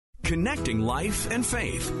Connecting life and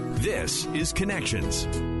faith. This is Connections.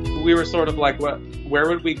 We were sort of like, where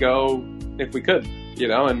would we go if we could? You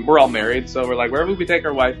know, and we're all married, so we're like, where would we take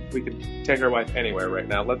our wife? We could take our wife anywhere right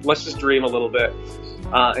now. Let's just dream a little bit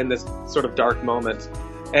in this sort of dark moment.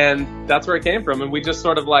 And that's where it came from. And we just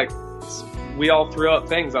sort of like, we all threw out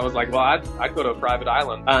things. I was like, well, I'd go to a private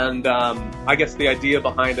island. And I guess the idea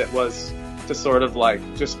behind it was to sort of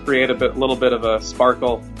like just create little bit of a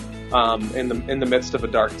sparkle in the midst of a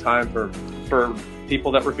dark time for people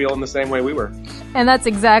that were feeling the same way we were. And that's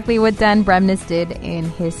exactly what Dan Bremnes did in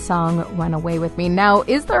his song Run Away With Me. Now,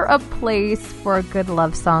 is there a place for a good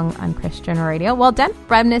love song on Christian radio? Well, Dan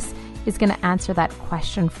Bremnes is going to answer that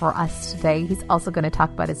question for us today. He's also going to talk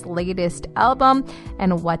about his latest album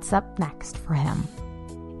and what's up next for him.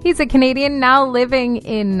 He's a Canadian now living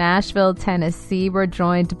in Nashville, Tennessee. We're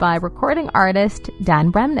joined by recording artist Dan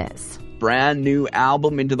Bremnes. Brand new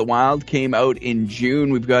album, Into the Wild, came out in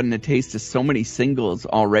June. We've gotten a taste of so many singles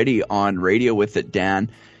already on radio with it,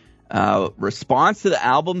 Dan. Response to the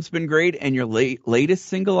album's been great, and your latest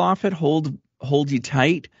single off it, Hold You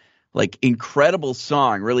Tight, like incredible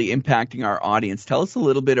song, really impacting our audience. Tell us a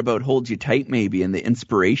little bit about Hold You Tight maybe and the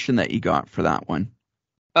inspiration that you got for that one.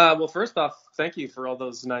 Well, first off, thank you for all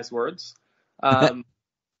those nice words.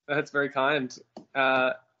 That's very kind.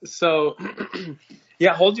 So,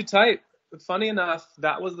 yeah, Hold You Tight. Funny enough,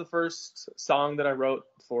 that was the first song that I wrote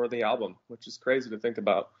for the album, which is crazy to think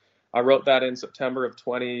about. I wrote that in September of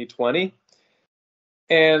 2020.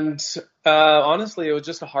 And honestly, it was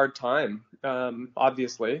just a hard time,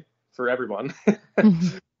 obviously, for everyone.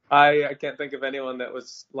 I can't think of anyone that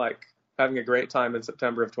was like having a great time in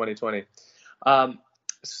September of 2020.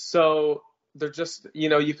 So they're just,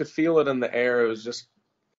 you could feel it in the air.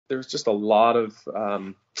 There was just a lot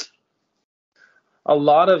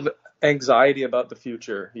of anxiety about the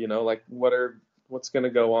future, like what's going to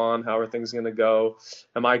go on? How are things going to go?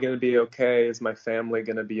 Am I going to be okay? Is my family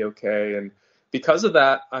going to be okay? And because of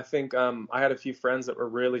that, I think I had a few friends that were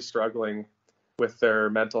really struggling with their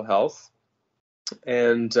mental health.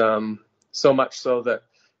 And so much so that,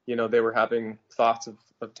 they were having thoughts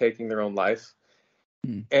of taking their own life.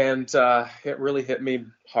 And it really hit me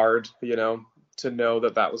hard, to know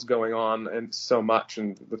that was going on and so much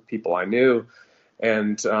and with people I knew.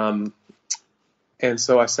 And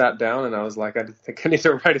so I sat down and I was like, I think I need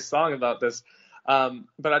to write a song about this.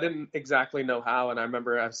 But I didn't exactly know how. And I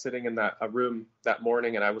remember I was sitting in a room that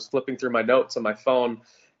morning and I was flipping through my notes on my phone.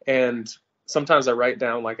 And sometimes I write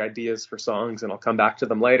down like ideas for songs and I'll come back to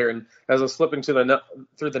them later. And as I was flipping through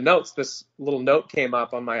the notes, this little note came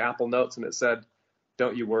up on my Apple Notes and it said,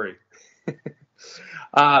 "Don't you worry,"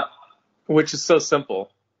 which is so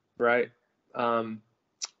simple, right?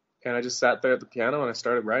 And I just sat there at the piano and I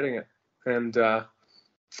started writing it. And the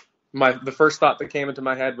first thought that came into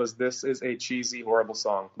my head was, this is a cheesy, horrible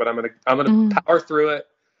song, but I'm gonna power through it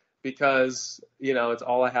because it's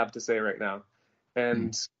all I have to say right now.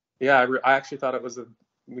 And yeah, I actually thought it was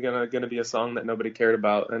gonna be a song that nobody cared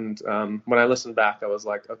about. And when I listened back, I was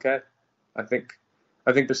like, okay, I think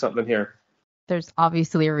there's something here. There's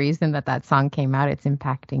obviously a reason that song came out. It's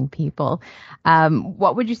impacting people.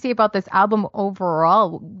 What would you say about this album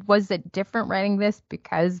overall? Was it different writing this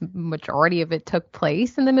because majority of it took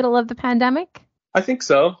place in the middle of the pandemic? I think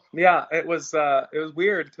so. Yeah, it was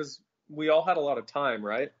weird because we all had a lot of time,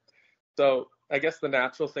 right? So I guess the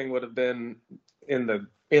natural thing would have been in the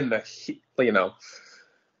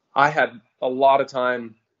I had a lot of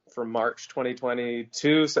time from March 2020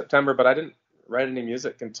 to September, but I didn't write any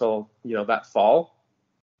music until that fall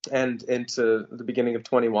and into the beginning of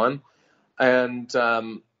 21. And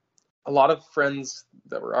a lot of friends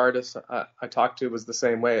that were artists I talked to was the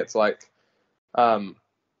same way. It's like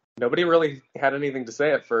nobody really had anything to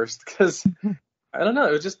say at first because I don't know,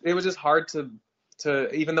 it was just hard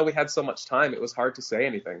to even though we had so much time, it was hard to say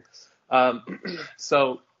anything.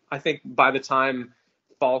 So I think by the time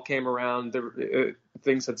fall came around,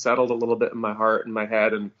 things had settled a little bit in my heart and my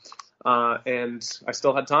head, and I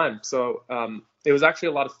still had time. So it was actually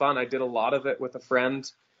a lot of fun. I did a lot of it with a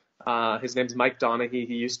friend. His name's Mike Donaghy.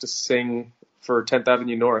 He used to sing for 10th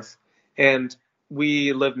Avenue North. And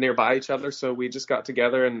we lived nearby each other, so we just got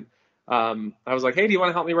together. And I was like, hey, do you want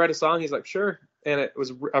to help me write a song? He's like, sure. And it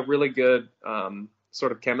was a really good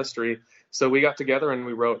sort of chemistry. So we got together and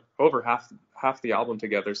we wrote over half the album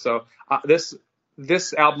together. So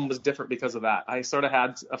this album was different because of that. I sort of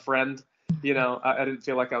had a friend. I didn't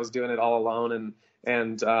feel like I was doing it all alone,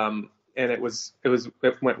 and it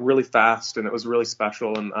went really fast, and it was really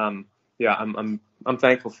special, and I'm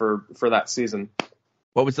thankful for that season.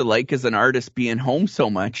 What was it like as an artist being home so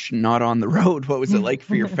much, not on the road? What was it like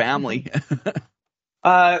for your family?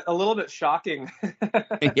 A little bit shocking.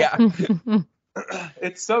 Yeah.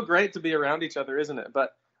 It's so great to be around each other, isn't it?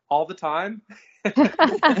 But all the time.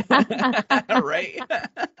 Right.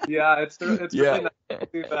 Yeah, it's Yeah. really nice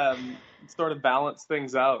to sort of balance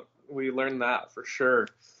things out. We learned that for sure.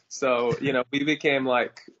 So, we became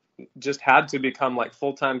just had to become like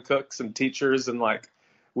full-time cooks and teachers, and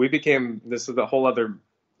we became this is a whole other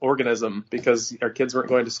organism because our kids weren't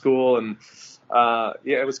going to school, and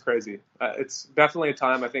yeah, it was crazy. It's definitely a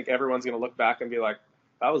time I think everyone's going to look back and be like,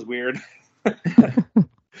 that was weird.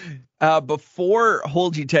 Before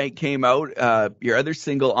Hold You Tight came out, your other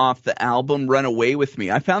single off the album, Run Away With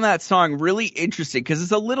Me, I found that song really interesting because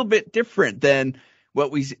it's a little bit different than what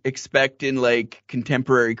we expect in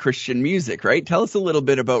contemporary Christian music, right? Tell us a little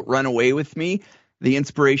bit about Run Away With Me, the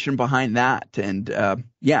inspiration behind that, and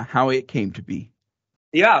how it came to be.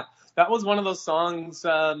 Yeah, that was one of those songs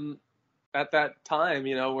at that time,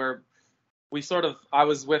 where I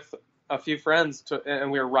was with a few friends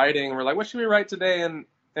and we were writing, and we're like, what should we write today? And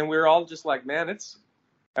we were all just like, man,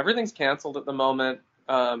 everything's canceled at the moment.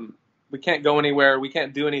 We can't go anywhere. We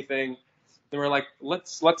can't do anything. And we're like,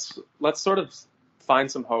 let's sort of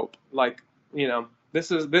find some hope. If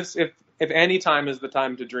any time is the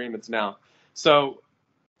time to dream, it's now. So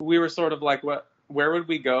we were sort of like, where would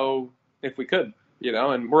we go if we could,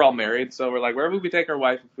 and we're all married. So we're like, where would we take our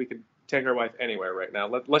wife if we could take our wife anywhere right now?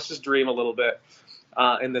 Let's just dream a little bit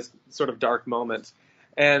in this sort of dark moment.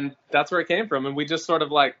 And that's where it came from. And we just sort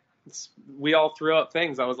of we all threw out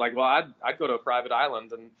things. I was like, well, I'd go to a private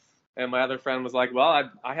island. And my other friend was like,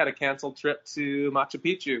 well, I had a canceled trip to Machu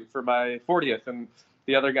Picchu for my 40th. And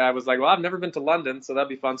the other guy was like, well, I've never been to London, so that'd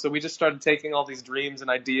be fun. So we just started taking all these dreams and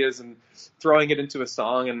ideas and throwing it into a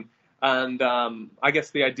song. And I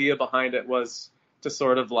guess the idea behind it was to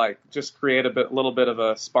sort of just create a little bit of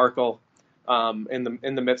a sparkle in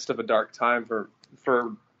the midst of a dark time for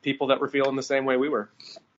people that were feeling the same way we were.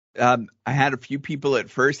 I had a few people at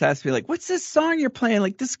first ask me, what's this song you're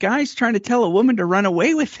playing? This guy's trying to tell a woman to run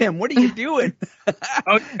away with him. What are you doing?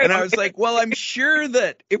 And I was like, well, I'm sure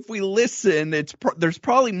that if we listen, there's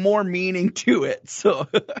probably more meaning to it. So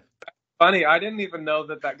funny, I didn't even know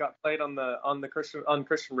that got played on Christian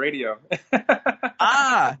radio.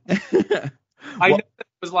 I know it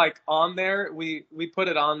was on there. We put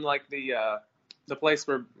it on the place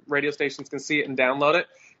where radio stations can see it and download it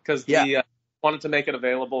because wanted to make it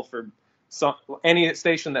available for any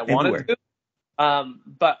station that wanted to.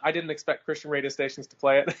 But I didn't expect Christian radio stations to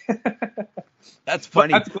play it. That's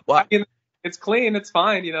funny. It's clean. It's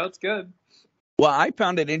fine. It's good. Well, I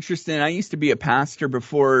found it interesting. I used to be a pastor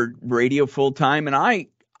before radio full time, and I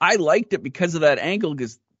liked it because of that angle,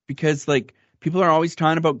 because people are always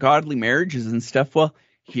talking about godly marriages and stuff. Well,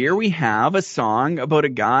 here we have a song about a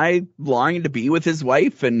guy longing to be with his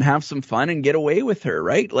wife and have some fun and get away with her,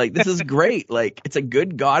 right? This is great. It's a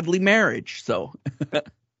good godly marriage. So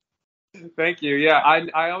thank you. Yeah,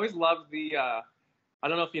 I always love I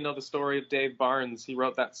don't know if you know the story of Dave Barnes. He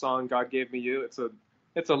wrote that song, God Gave Me You.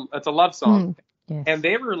 It's a love song. Yes. And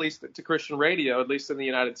they released it to Christian radio, at least in the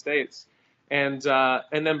United States. And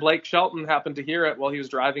then Blake Shelton happened to hear it while he was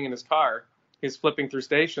driving in his car. He's flipping through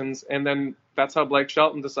stations, and then that's how Blake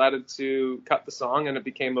Shelton decided to cut the song, and it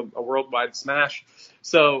became a worldwide smash.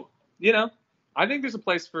 So, I think there's a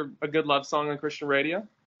place for a good love song on Christian radio.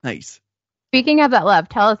 Nice. Speaking of that love,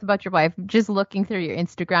 tell us about your wife. Just looking through your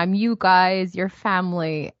Instagram, you guys, your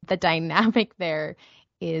family, the dynamic there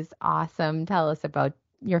is awesome. Tell us about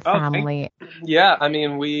your family. Yeah, I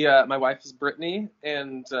mean, my wife is Brittany,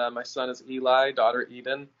 and my son is Eli, daughter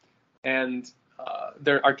Eden, and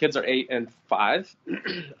our kids are 8 and 5,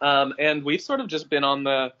 and we've sort of just been on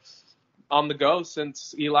the go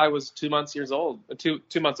since Eli was 2 months old.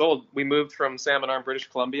 We moved from Salmon Arm, British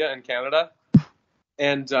Columbia, in Canada,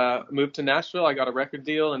 and moved to Nashville. I got a record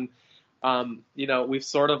deal, and we've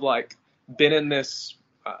sort of been in this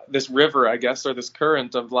river, I guess, or this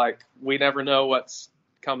current of we never know what's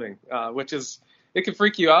coming, which is, it can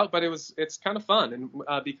freak you out, but it's kind of fun,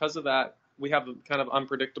 and because of that, we have a kind of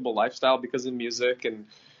unpredictable lifestyle because of music, and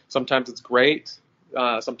sometimes it's great,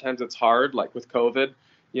 sometimes it's hard, like with COVID,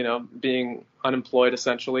 being unemployed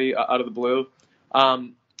essentially out of the blue.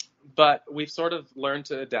 But we've sort of learned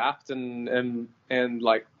to adapt and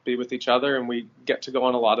be with each other, and we get to go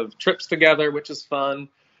on a lot of trips together, which is fun.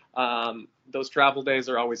 Those travel days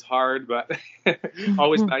are always hard, but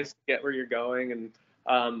always nice to get where you're going. And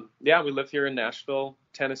we live here in Nashville,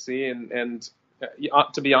 Tennessee, and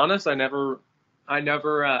to be honest, I never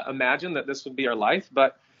imagined that this would be our life,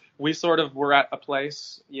 but we sort of were at a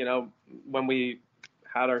place, when we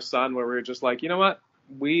had our son, where we were just like, you know what,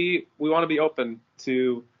 we want to be open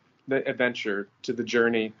to the adventure, to the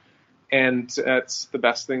journey. And it's the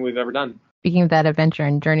best thing we've ever done. Speaking of that adventure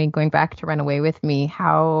and journey, going back to Run Away With Me,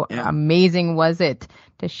 how amazing was it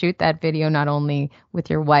to shoot that video not only with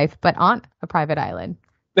your wife, but on a private island?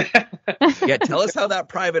 Yeah, tell us how that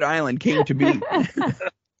private island came to be.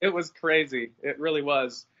 It was crazy. It really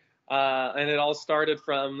was. And it all started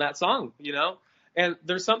from that song, you know? And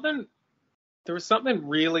there was something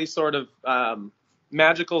really sort of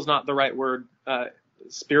magical is not the right word,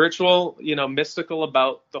 spiritual, you know, mystical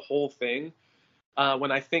about the whole thing.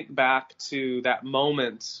 When I think back to that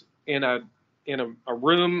moment in a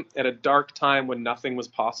room at a dark time when nothing was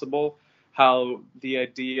possible, how the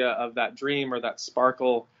idea of that dream or that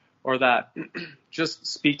sparkle or that just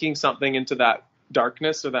speaking something into that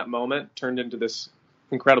darkness or that moment turned into this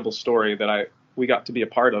incredible story that we got to be a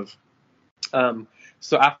part of.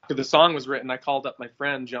 So after the song was written, I called up my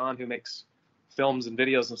friend John, who makes films and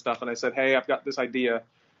videos and stuff, and I said, hey, I've got this idea.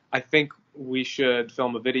 I think we should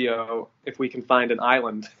film a video if we can find an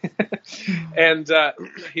island. And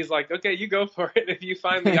he's like, okay, you go for it. If you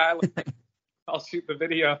find the island, I'll shoot the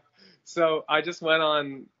video. So I just went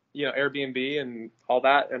on, you know, Airbnb and all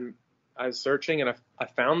that, and I was searching, and I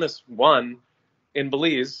found this one in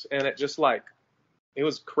Belize, and it just it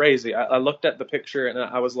was crazy. I looked at the picture, and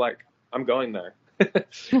I was like, I'm going there.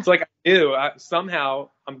 It's like I knew somehow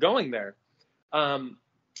I'm going there.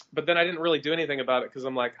 But then I didn't really do anything about it because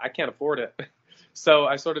I'm like, I can't afford it. So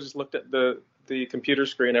I sort of just looked at the computer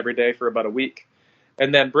screen every day for about a week.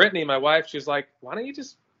 And then Brittany, my wife, she's like, why don't you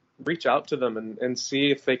just reach out to them and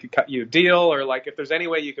see if they could cut you a deal or like if there's any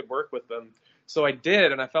way you could work with them. So I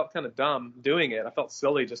did, and I felt kind of dumb doing it. I felt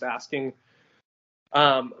silly just asking.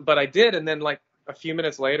 But I did, and then like a few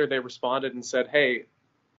minutes later, they responded and said, hey,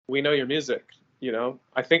 we know your music. You know,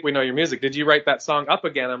 I think we know your music. Did you write that song up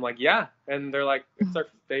again? I'm like, yeah. And they're like, it's our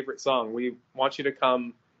favorite song. We want you to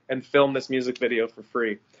come and film this music video for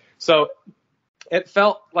free. So it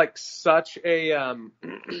felt like such a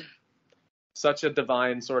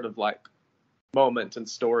divine sort of like moment and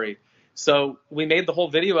story. So we made the whole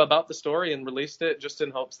video about the story and released it just in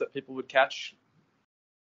hopes that people would catch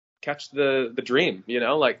the dream, you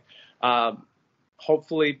know, like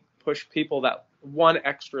hopefully push people that one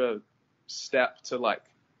extra step to like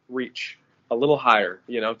reach a little higher,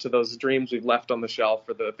 you know, to those dreams we've left on the shelf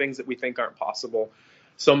or the things that we think aren't possible.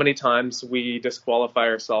 So many times we disqualify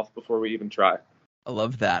ourselves before we even try. I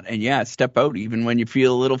love that. And yeah, step out even when you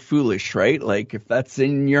feel a little foolish, right? Like if that's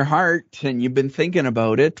in your heart and you've been thinking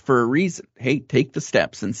about it for a reason, hey, take the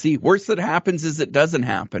steps and see. Worst that happens is it doesn't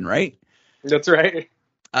happen, right? That's right.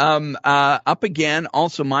 Up Again,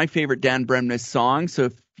 also my favorite Dan Bremnes song. So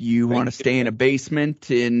if you want to stay in a basement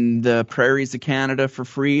in the prairies of Canada for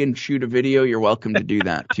free and shoot a video, you're welcome to do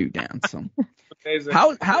that too, Dan. So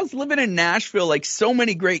how's living in Nashville? Like so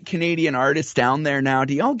many great Canadian artists down there now.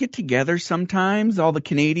 Do y'all get together sometimes? All the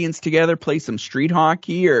Canadians together, play some street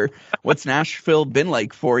hockey, or what's Nashville been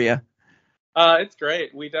like for you? It's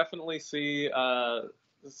great. We definitely see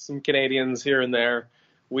some Canadians here and there.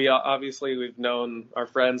 We've known our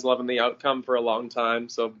friends Loving the Outcome for a long time,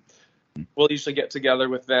 so we'll usually get together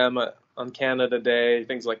with them on Canada Day,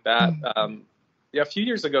 things like that. A few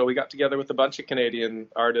years ago, we got together with a bunch of Canadian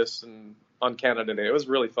artists and on Canada Day. It was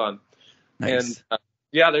really fun. Nice. And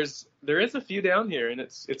there is a few down here, and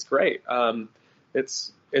it's great.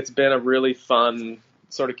 It's been a really fun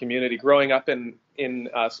sort of community. Growing up in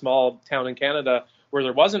a small town in Canada where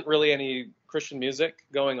there wasn't really any Christian music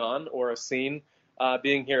going on or a scene.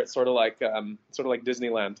 Being here, it's sort of like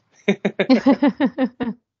Disneyland.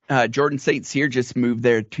 Jordan St. Cyr just moved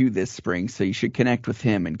there too this spring, so you should connect with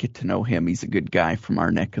him and get to know him. He's a good guy from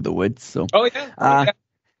our neck of the woods. So. Oh yeah,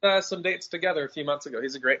 we had some dates together a few months ago.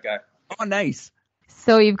 He's a great guy. Oh, nice.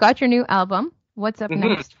 So you've got your new album. What's up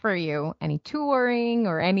next for you? Any touring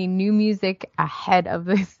or any new music ahead of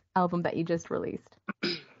this album that you just released?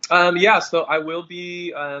 So I will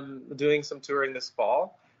be doing some touring this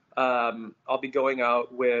fall. I'll be going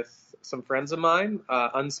out with some friends of mine,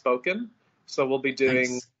 Unspoken. So we'll be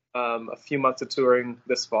doing a few months of touring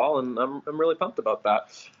this fall, and I'm really pumped about that.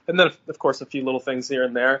 And then, of course, a few little things here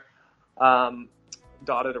and there,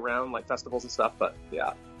 dotted around like festivals and stuff. But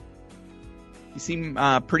yeah. You seem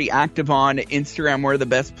pretty active on Instagram. Where are the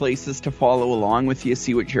best places to follow along with you,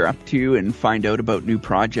 see what you're up to, and find out about new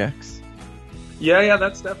projects? Yeah,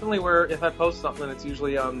 that's definitely where, if I post something, it's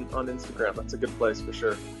usually on Instagram. That's a good place for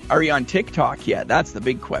sure. Are you on TikTok yet? That's the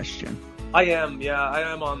big question. I am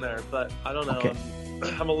on there, but I don't know. Okay.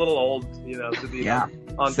 I'm a little old, to be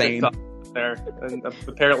on same. TikTok there, and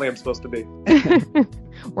apparently I'm supposed to be.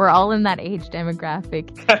 We're all in that age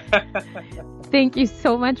demographic. Thank you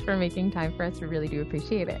so much for making time for us. We really do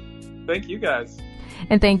appreciate it. Thank you guys.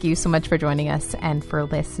 And thank you so much for joining us and for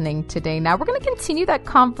listening today. Now, we're going to continue that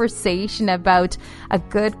conversation about a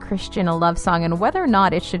good Christian love song and whether or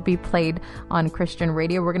not it should be played on Christian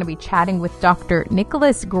radio. We're going to be chatting with Dr.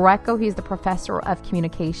 Nicholas Greco. He's the professor of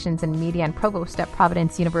communications and media and provost at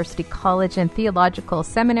Providence University College and Theological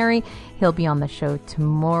Seminary. He'll be on the show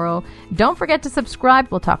tomorrow. Don't forget to subscribe.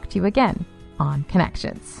 We'll talk to you again on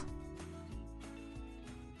Connections.